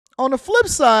On the flip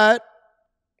side,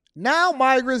 now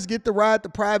migrants get to ride the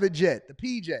private jet, the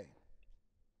PJ.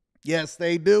 Yes,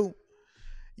 they do.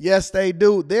 Yes, they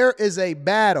do. There is a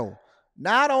battle,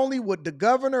 not only with the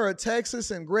governor of Texas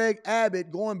and Greg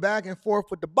Abbott going back and forth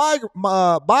with the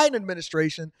Biden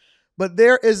administration, but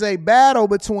there is a battle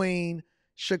between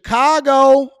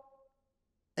Chicago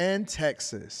and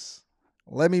Texas.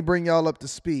 Let me bring y'all up to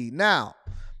speed. Now,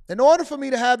 in order for me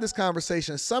to have this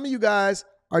conversation, some of you guys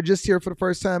are just here for the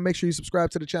first time. Make sure you subscribe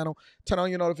to the channel, turn on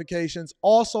your notifications.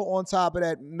 Also, on top of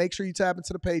that, make sure you tap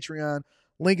into the Patreon.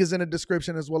 Link is in the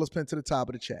description as well as pinned to the top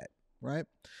of the chat, right?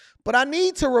 But I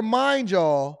need to remind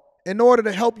y'all, in order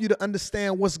to help you to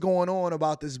understand what's going on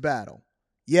about this battle.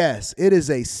 Yes, it is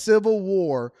a civil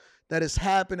war that is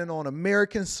happening on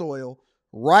American soil,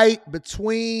 right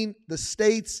between the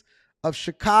states of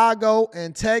Chicago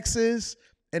and Texas,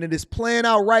 and it is playing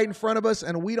out right in front of us,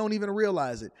 and we don't even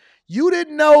realize it. You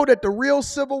didn't know that the real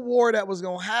civil war that was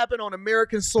going to happen on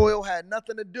American soil had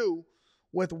nothing to do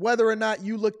with whether or not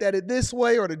you looked at it this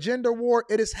way or the gender war.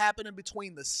 It is happening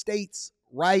between the states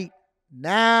right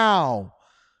now.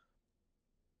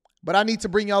 But I need to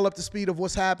bring y'all up to speed of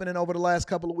what's happening over the last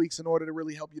couple of weeks in order to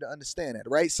really help you to understand it,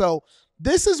 right? So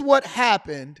this is what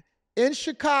happened in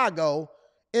Chicago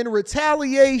in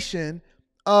retaliation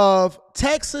of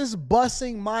Texas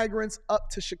busing migrants up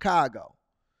to Chicago.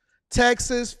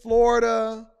 Texas,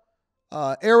 Florida,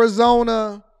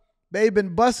 Arizona, they've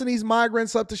been busing these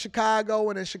migrants up to Chicago,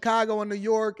 and in Chicago and New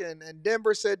York and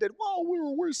Denver said that, well,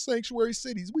 we're sanctuary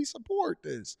cities. We support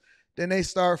this. Then they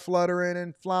start fluttering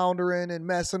and floundering and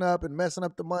messing up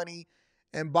the money.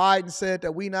 And Biden said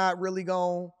that we not really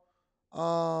going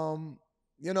to,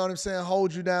 you know what I'm saying,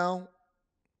 hold you down.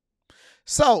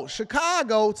 So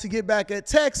Chicago, to get back at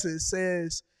Texas,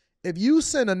 says, if you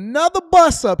send another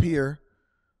bus up here,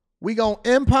 we going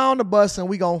to impound the bus and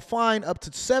we going to fine up to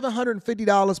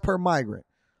 $750 per migrant.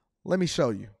 Let me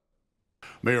show you.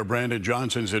 Mayor Brandon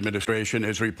Johnson's administration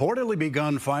has reportedly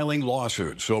begun filing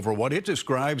lawsuits over what it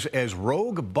describes as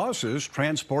rogue buses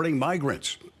transporting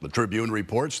migrants. The Tribune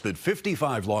reports that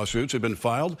 55 lawsuits have been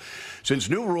filed since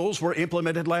new rules were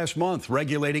implemented last month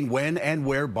regulating when and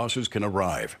where buses can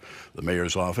arrive. The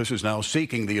mayor's office is now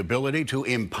seeking the ability to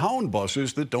impound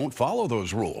buses that don't follow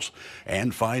those rules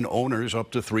and fine owners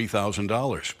up to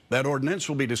 $3,000. That ordinance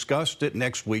will be discussed at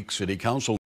next week's city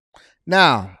council.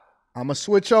 Now, I'm going to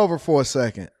switch over for a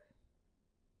second.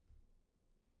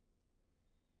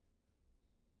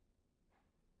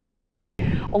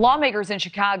 Lawmakers in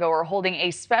Chicago are holding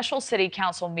a special city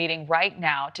council meeting right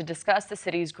now to discuss the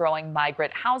city's growing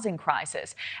migrant housing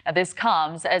crisis. Now, this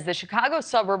comes as the Chicago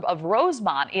suburb of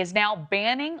Rosemont is now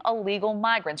banning illegal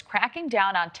migrants, cracking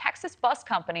down on Texas bus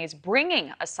companies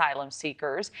bringing asylum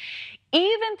seekers,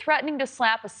 even threatening to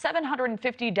slap a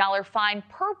 $750 fine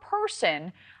per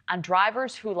person on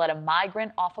drivers who let a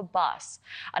migrant off a bus.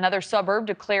 Another suburb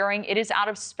declaring it is out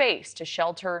of space to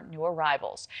shelter new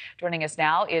arrivals. Joining us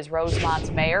now is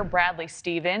Rosemont's Mayor Bradley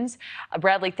Stevens.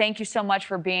 Bradley, thank you so much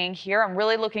for being here. I'm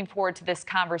really looking forward to this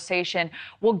conversation.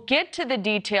 We'll get to the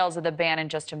details of the ban in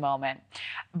just a moment.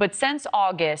 But since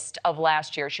August of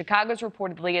last year, Chicago's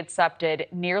reportedly accepted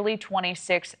nearly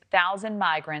 26,000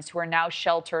 migrants who are now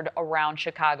sheltered around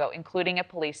Chicago, including at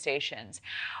police stations.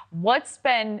 What's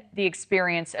been the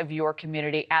experience of your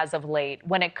community as of late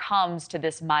when it comes to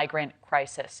this migrant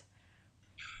crisis?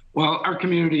 Well, our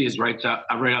community is right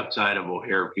outside of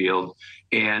O'Hare Field,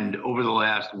 and over the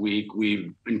last week,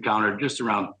 we've encountered just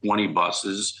around 20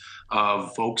 buses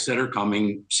of folks that are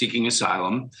coming seeking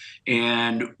asylum,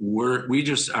 and we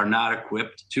just are not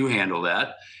equipped to handle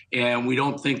that. And we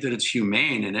don't think that it's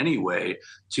humane in any way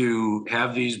to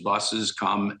have these buses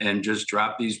come and just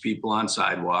drop these people on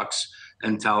sidewalks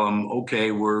and tell them,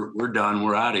 okay, we're done,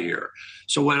 we're out of here.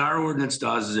 So what our ordinance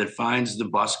does is it fines the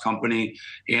bus company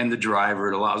and the driver.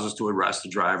 It allows us to arrest the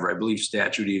driver. I believe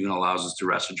statute even allows us to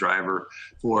arrest a driver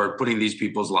for putting these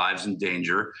people's lives in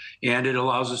danger. And it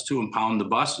allows us to impound the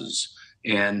buses.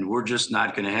 And we're just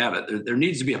not going to have it. There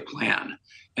needs to be a plan.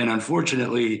 And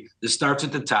unfortunately, this starts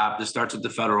at the top. This starts with the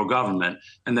federal government.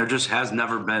 And there just has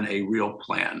never been a real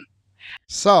plan.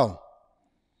 So,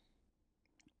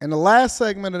 in the last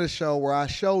segment of the show where I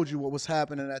showed you what was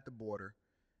happening at the border,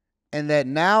 and that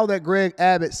now that Greg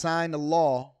Abbott signed a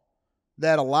law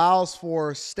that allows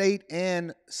for state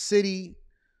and city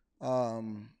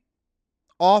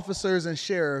officers and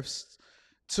sheriffs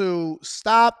to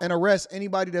stop and arrest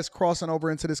anybody that's crossing over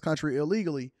into this country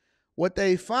illegally, what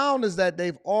they found is that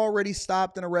they've already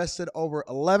stopped and arrested over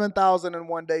 11,000 in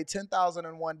one day, 10,000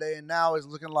 in one day, and now it's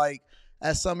looking like,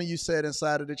 as some of you said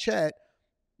inside of the chat,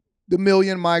 the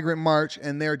Million Migrant March,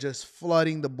 and they're just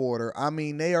flooding the border. I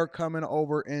mean, they are coming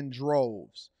over in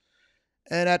droves.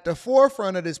 And at the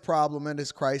forefront of this problem and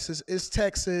this crisis is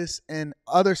Texas and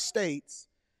other states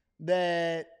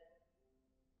that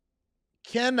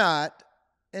cannot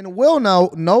and will no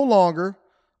longer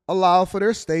allow for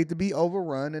their state to be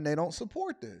overrun, and they don't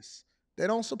support this. They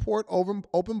don't support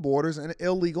open borders and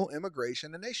illegal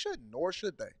immigration, and they shouldn't, nor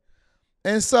should they.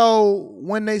 And so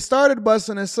when they started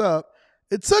busting this up,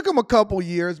 it took them a couple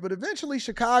years, but eventually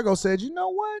Chicago said, you know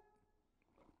what?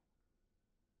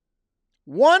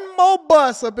 One more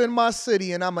bus up in my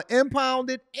city, and I'm going to impound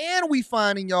it, and we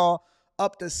finding y'all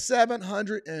up to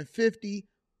 $750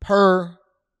 per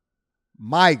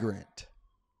migrant.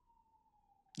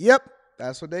 Yep,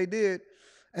 that's what they did.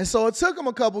 And so it took them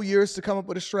a couple years to come up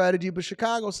with a strategy, but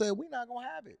Chicago said, we're not going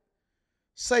to have it.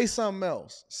 Say something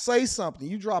else. Say something.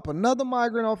 You drop another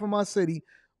migrant off of my city,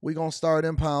 we're going to start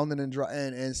impounding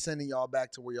and sending y'all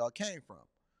back to where y'all came from.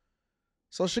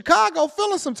 So Chicago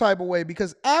feeling some type of way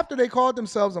because after they called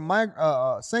themselves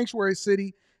a sanctuary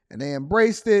city and they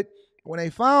embraced it, when they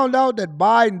found out that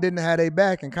Biden didn't have their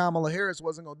back and Kamala Harris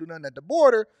wasn't going to do nothing at the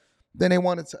border, then they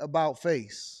wanted to about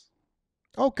face.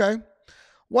 Okay.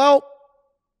 Well,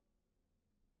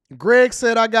 Greg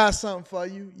said, I got something for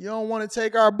you. You don't want to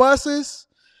take our buses?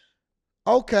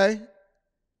 Okay.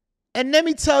 And let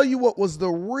me tell you what was the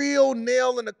real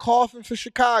nail in the coffin for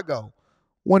Chicago.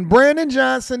 When Brandon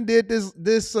Johnson did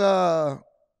this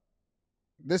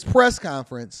press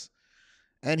conference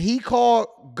and he called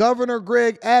Governor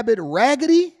Greg Abbott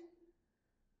raggedy,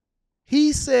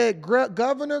 he said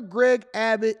Governor Greg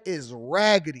Abbott is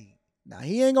raggedy. Now,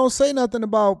 he ain't going to say nothing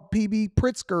about PB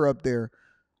Pritzker up there,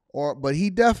 but he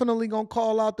definitely going to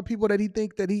call out the people that he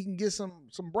think that he can get some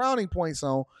browning points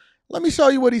on. Let me show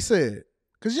you what he said,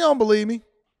 because you don't believe me.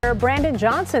 Brandon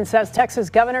Johnson says Texas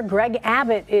Governor Greg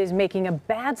Abbott is making a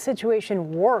bad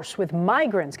situation worse, with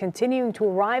migrants continuing to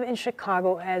arrive in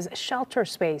Chicago as shelter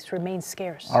space remains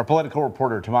scarce. Our political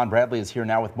reporter Tamon Bradley is here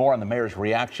now with more on the mayor's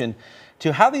reaction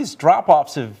to how these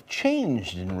drop-offs have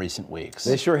changed in recent weeks.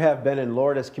 They sure have been, and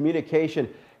Lord, as communication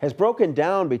has broken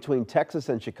down between Texas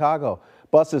and Chicago,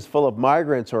 buses full of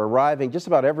migrants are arriving just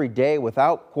about every day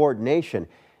without coordination,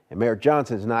 and Mayor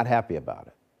Johnson is not happy about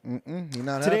it.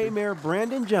 Today, Mayor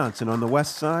Brandon Johnson on the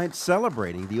West Side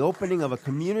celebrating the opening of a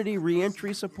community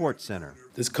reentry support center.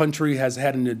 This country has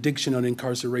had an addiction on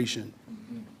incarceration,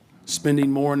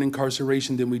 spending more on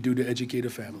incarceration than we do to educate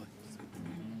a family.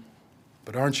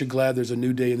 But aren't you glad there's a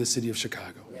new day in the city of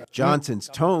Chicago? Johnson's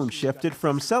tone shifted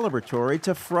from celebratory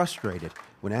to frustrated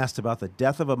when asked about the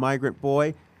death of a migrant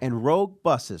boy and rogue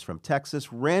buses from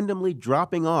Texas randomly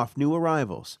dropping off new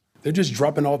arrivals. They're just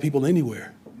dropping all people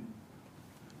anywhere.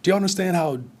 Do you understand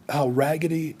how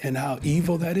raggedy and how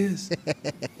evil that is?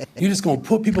 You're just going to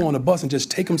put people on a bus and just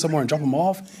take them somewhere and drop them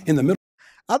off in the middle.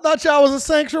 I thought y'all was a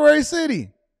sanctuary city.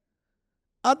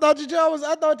 I thought that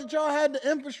y'all had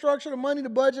the infrastructure, the money, the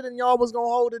budget, and y'all was going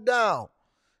to hold it down.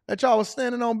 That y'all was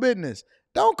standing on business.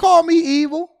 Don't call me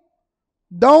evil.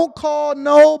 Don't call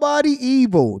nobody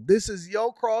evil. This is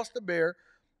your cross to bear.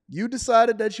 You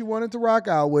decided that you wanted to rock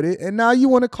out with it, and now you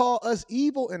want to call us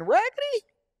evil and raggedy?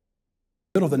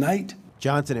 Middle of the night.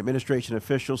 Johnson administration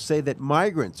officials say that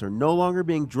migrants are no longer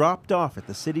being dropped off at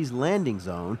the city's landing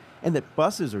zone and that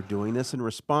buses are doing this in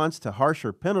response to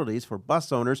harsher penalties for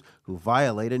bus owners who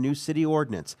violate a new city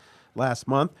ordinance. Last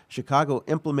month, Chicago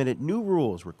implemented new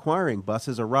rules requiring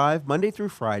buses arrive Monday through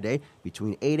Friday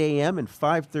between 8 a.m. and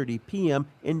 5:30 p.m.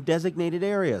 in designated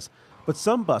areas. But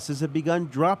some buses have begun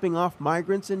dropping off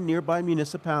migrants in nearby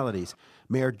municipalities.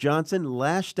 Mayor Johnson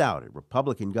lashed out at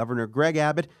Republican Governor Greg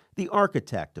Abbott, the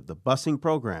architect of the busing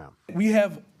program. We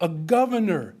have a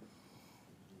governor,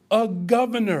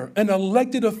 an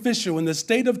elected official in the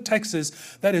state of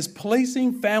Texas that is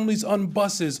placing families on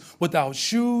buses without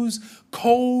shoes,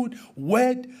 cold,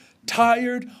 wet,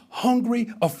 tired,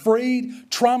 hungry, afraid,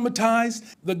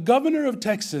 traumatized. The governor of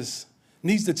Texas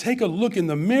needs to take a look in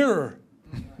the mirror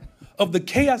of the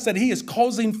chaos that he is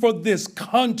causing for this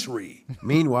country.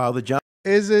 Meanwhile,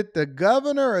 is it the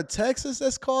governor of Texas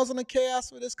that's causing the chaos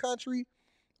for this country?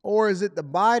 Or is it the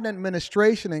Biden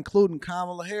administration, including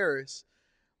Kamala Harris,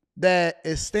 that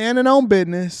is standing on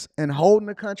business and holding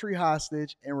the country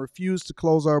hostage and refuse to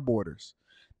close our borders?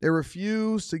 They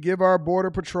refuse to give our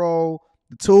border patrol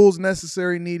the tools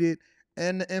necessary needed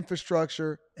and the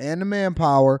infrastructure and the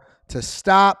manpower to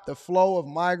stop the flow of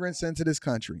migrants into this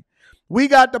country. We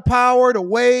got the power to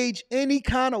wage any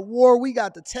kind of war. We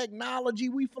got the technology.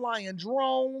 We flying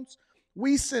drones.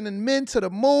 We sending men to the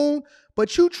moon.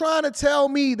 But you trying to tell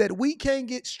me that we can't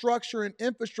get structure and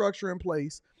infrastructure in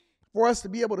place for us to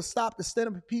be able to stop the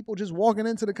stem of people just walking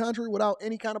into the country without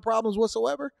any kind of problems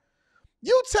whatsoever?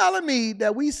 You telling me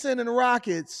that we sending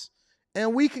rockets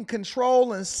and we can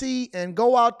control and see and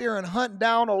go out there and hunt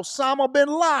down Osama bin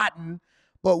Laden,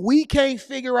 but we can't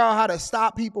figure out how to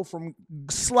stop people from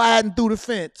sliding through the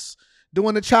fence,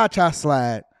 doing the cha-cha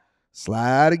slide.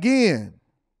 Slide again.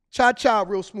 Cha-cha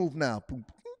real smooth now.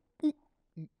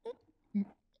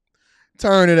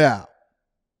 Turn it out.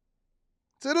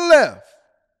 To the left.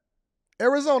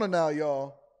 Arizona now,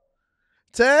 y'all.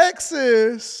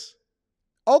 Texas.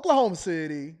 Oklahoma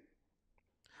City.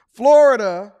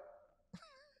 Florida.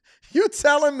 You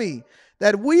telling me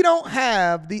that we don't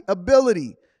have the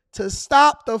ability to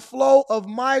stop the flow of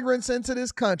migrants into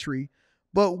this country,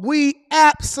 but we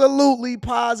absolutely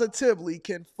positively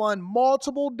can fund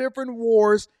multiple different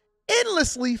wars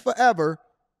endlessly forever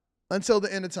until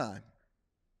the end of time?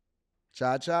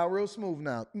 Cha-cha real smooth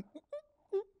now.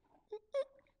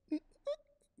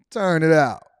 Turn it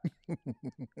out.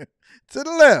 To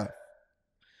the left.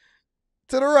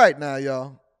 To the right now,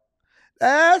 y'all.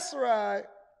 That's right.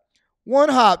 1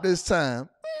 hop this time.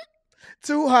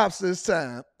 2 hops this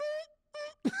time.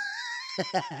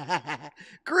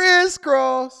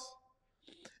 Crisscross.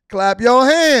 Clap your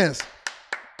hands.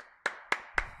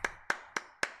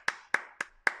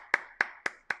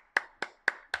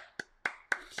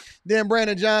 Then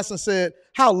Brandon Johnson said,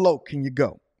 how low can you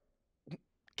go?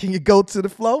 Can you go to the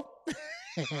flow?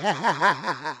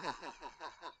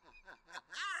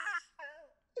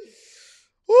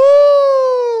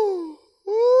 Woo!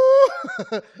 Woo!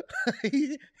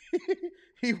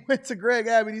 He went to Greg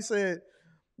Abbott. He said,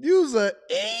 you's a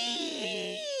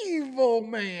evil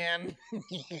man.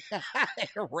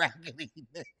 Raggedy.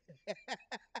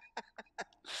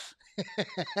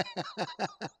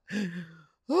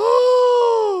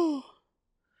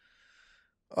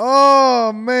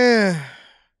 Oh, man.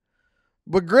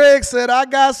 But Greg said, I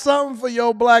got something for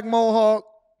your black mohawk.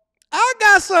 I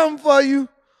got something for you.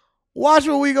 Watch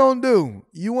what we gonna do.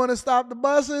 You want to stop the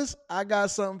buses? I got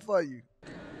something for you.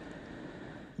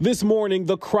 This morning,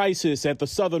 the crisis at the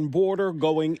southern border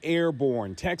going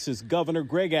airborne. Texas Governor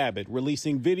Greg Abbott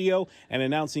releasing video and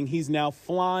announcing he's now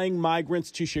flying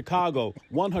migrants to Chicago,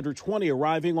 120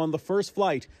 arriving on the first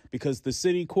flight because the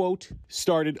city, quote,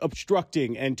 started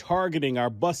obstructing and targeting our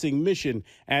busing mission,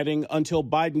 adding, until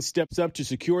Biden steps up to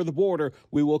secure the border,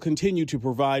 we will continue to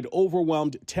provide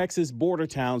overwhelmed Texas border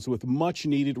towns with much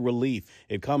needed relief.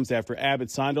 It comes after Abbott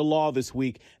signed a law this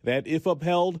week that, if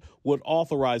upheld, would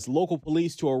authorize local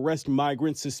police to arrest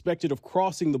migrants suspected of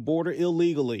crossing the border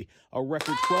illegally. A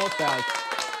record 12,000.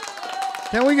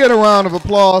 Can we get a round of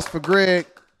applause for Greg?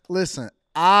 Listen,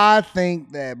 I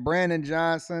think that Brandon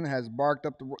Johnson has barked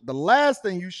up the last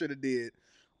thing you should have did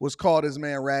was call this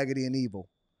man raggedy and evil.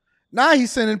 Now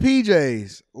he's sending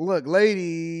PJs. Look,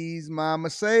 ladies, my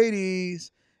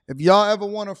Mercedes, if y'all ever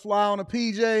want to fly on a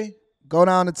PJ, go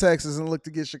down to Texas and look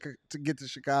to get to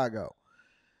Chicago.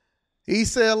 He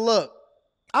said, look,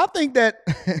 I think that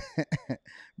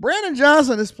Brandon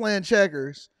Johnson is playing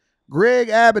checkers. Greg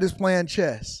Abbott is playing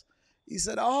chess. He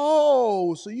said,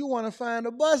 oh, so you want to find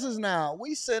the buses now?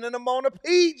 We sending them on a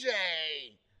PJ.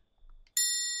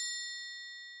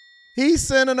 He's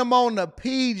sending them on the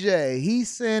PJ. He's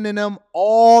sending them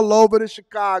all over to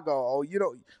Chicago. Oh, you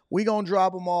know, we going to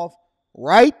drop them off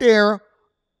right there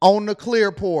on the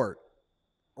Clearport,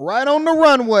 right on the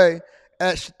runway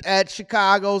at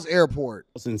Chicago's airport.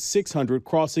 1,600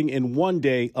 crossing in one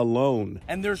day alone.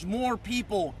 And there's more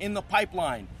people in the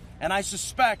pipeline. And I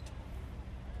suspect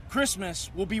Christmas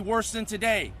will be worse than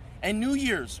today. And New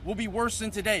Year's will be worse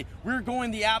than today. We're going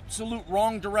the absolute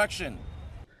wrong direction.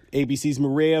 ABC's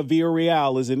Maria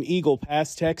Villarreal is in Eagle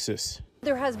Pass, Texas.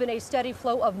 There has been a steady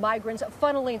flow of migrants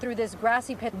funneling through this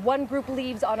grassy pit. One group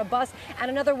leaves on a bus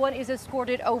and another one is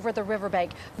escorted over the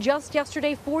riverbank. Just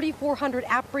yesterday, 4,400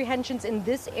 apprehensions in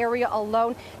this area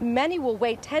alone. Many will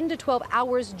wait 10 to 12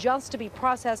 hours just to be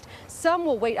processed. Some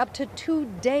will wait up to 2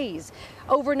 days.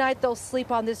 Overnight, they'll sleep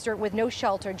on this dirt with no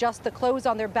shelter, just the clothes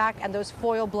on their back and those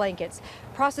foil blankets.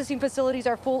 Processing facilities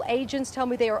are full. Agents tell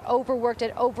me they are overworked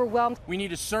and overwhelmed. We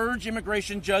need to surge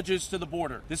immigration judges to the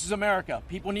border. This is America.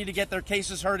 People need to get their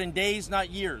cases heard in days, not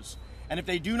years. And if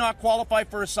they do not qualify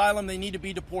for asylum, they need to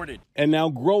be deported. And now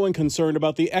growing concern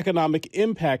about the economic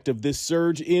impact of this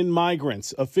surge in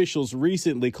migrants. Officials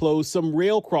recently closed some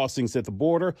rail crossings at the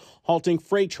border, halting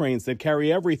freight trains that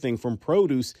carry everything from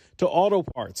produce to auto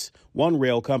parts. One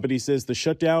rail company says the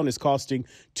shutdown is costing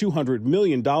 $200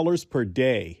 million per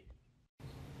day.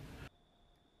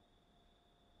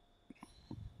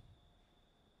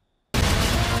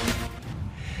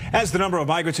 As the number of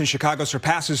migrants in Chicago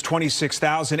surpasses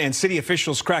 26,000 and city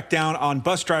officials crack down on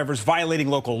bus drivers violating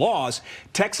local laws,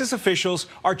 Texas officials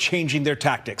are changing their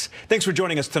tactics. Thanks for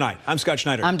joining us tonight. I'm Scott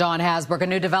Schneider. I'm Dawn Hasbrook. A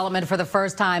new development for the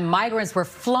first time. Migrants were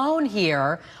flown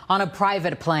here on a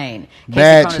private plane.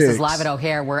 Bad Casey Cronus chicks. is live at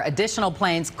O'Hare, where additional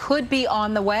planes could be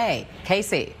on the way.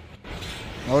 Casey.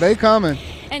 Oh, they coming.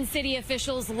 And city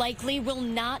officials likely will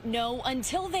not know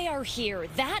until they are here.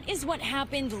 That is what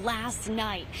happened last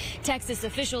night. Texas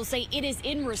officials say it is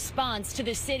in response to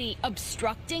the city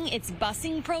obstructing its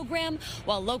busing program,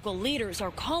 while local leaders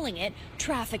are calling it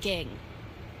trafficking.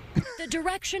 The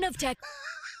direction of Texas.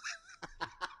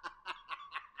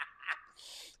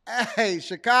 Hey,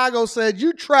 Chicago said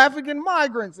you trafficking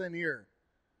migrants in here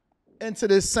into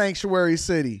this sanctuary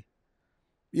city.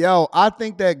 Yo, I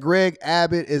think that Greg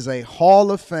Abbott is a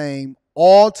Hall of Fame,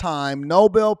 all-time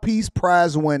Nobel Peace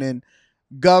Prize winning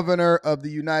governor of the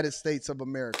United States of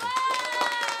America.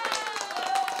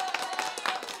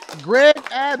 Greg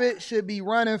Abbott should be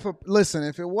running for, listen,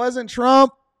 if it wasn't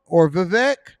Trump or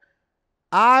Vivek,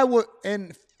 I would,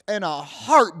 in a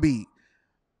heartbeat,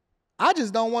 I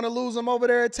just don't want to lose him over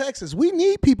there at Texas. We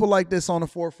need people like this on the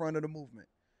forefront of the movement.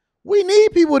 We need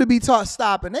people to be taught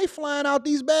stopping. They flying out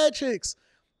these bad chicks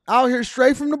out here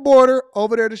straight from the border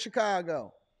over there to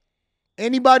Chicago.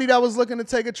 Anybody that was looking to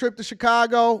take a trip to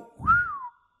Chicago,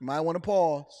 you might want to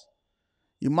pause.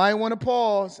 You might want to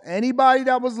pause. Anybody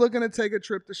that was looking to take a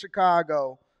trip to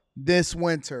Chicago this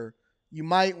winter, you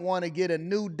might want to get a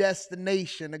new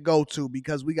destination to go to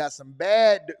because we got some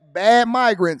bad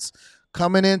migrants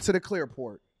coming into the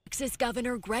Clearport. Texas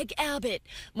Governor Greg Abbott.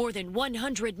 More than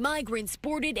 100 migrants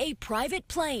boarded a private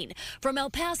plane from El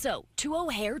Paso to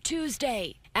O'Hare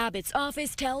Tuesday. Abbott's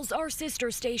office tells our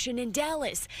sister station in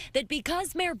Dallas that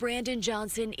because Mayor Brandon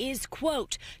Johnson is,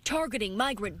 quote, targeting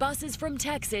migrant buses from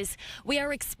Texas, we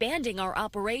are expanding our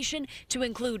operation to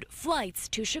include flights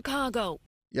to Chicago.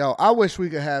 Yo, I wish we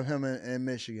could have him in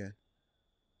Michigan.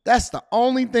 That's the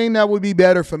only thing that would be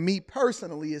better for me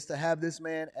personally is to have this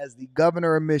man as the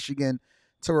governor of Michigan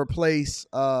to replace,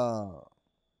 what's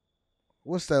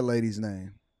that lady's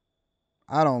name?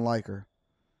 I don't like her.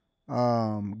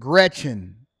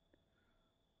 Gretchen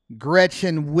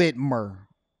Whitmer.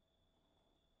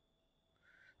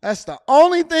 That's the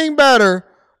only thing better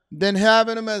than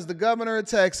having him as the governor of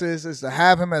Texas is to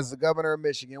have him as the governor of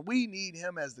Michigan. We need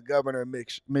him as the governor of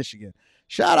Michigan.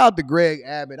 Shout out to Greg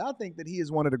Abbott. I think that he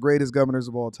is one of the greatest governors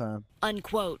of all time.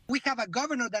 Unquote. We have a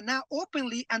governor that now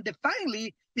openly and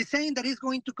defiantly is saying that he's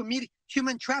going to commit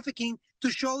human trafficking to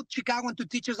show Chicago and to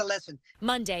teach us a lesson.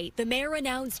 Monday, the mayor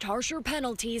announced harsher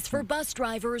penalties for bus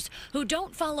drivers who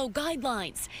don't follow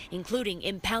guidelines, including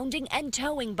impounding and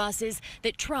towing buses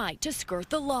that try to skirt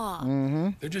the law.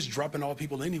 They're just dropping all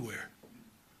people anywhere.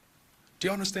 Do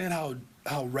you understand how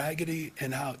raggedy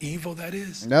and how evil that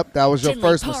is? Yep, that was your Tinley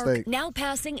first Park mistake. Now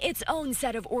passing its own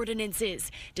set of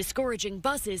ordinances, discouraging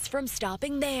buses from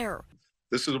stopping there.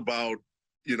 This is about,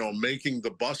 making the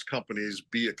bus companies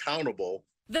be accountable.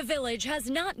 The village has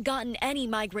not gotten any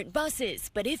migrant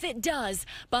buses, but if it does,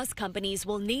 bus companies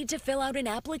will need to fill out an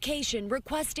application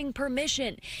requesting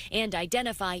permission and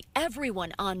identify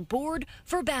everyone on board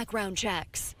for background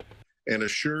checks. And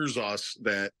assures us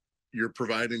that you're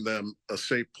providing them a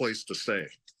safe place to stay.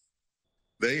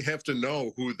 They have to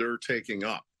know who they're taking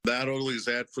up. Not only is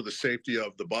that for the safety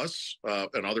of the bus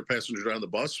and other passengers on the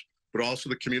bus, but also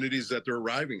the communities that they're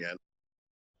arriving in.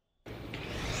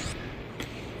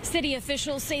 City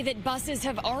officials say that buses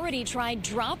have already tried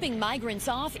dropping migrants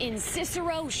off in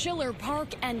Cicero, Schiller Park,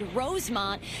 and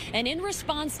Rosemont. And in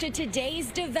response to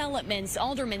today's developments,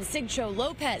 Alderman Sigcho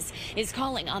Lopez is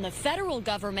calling on the federal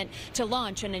government to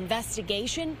launch an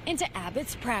investigation into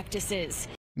Abbott's practices.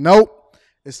 Nope.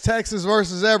 It's Texas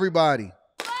versus everybody.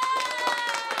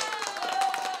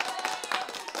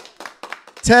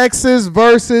 Texas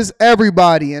versus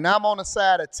everybody. And I'm on the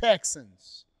side of Texans.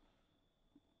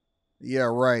 Yeah,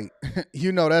 right.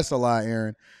 You know that's a lie,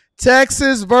 Aaron.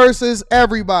 Texas versus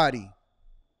everybody.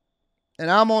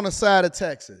 And I'm on the side of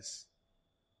Texas.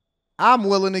 I'm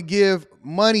willing to give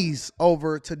monies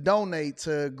over to donate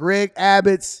to Greg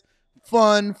Abbott's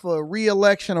fund for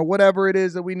re-election or whatever it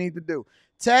is that we need to do.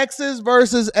 Texas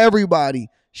versus everybody.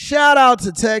 Shout out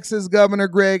to Texas Governor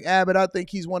Greg Abbott. I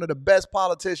think he's one of the best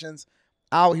politicians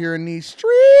out here in these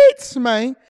streets, man.